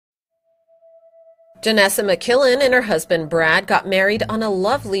Janessa McKillen and her husband Brad got married on a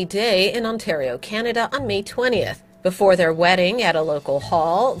lovely day in Ontario, Canada on May 20th. Before their wedding at a local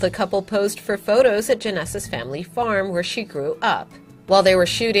hall, the couple posed for photos at Janessa's family farm where she grew up. While they were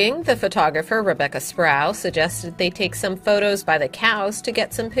shooting, the photographer Rebecca Sproul suggested they take some photos by the cows to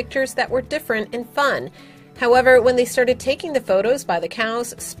get some pictures that were different and fun. However, when they started taking the photos by the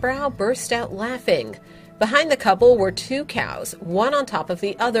cows, Sproul burst out laughing. Behind the couple were two cows, one on top of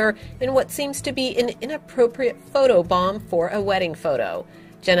the other, in what seems to be an inappropriate photobomb for a wedding photo.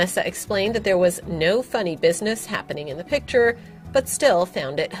 Janessa explained that there was no funny business happening in the picture, but still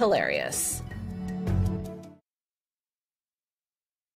found it hilarious.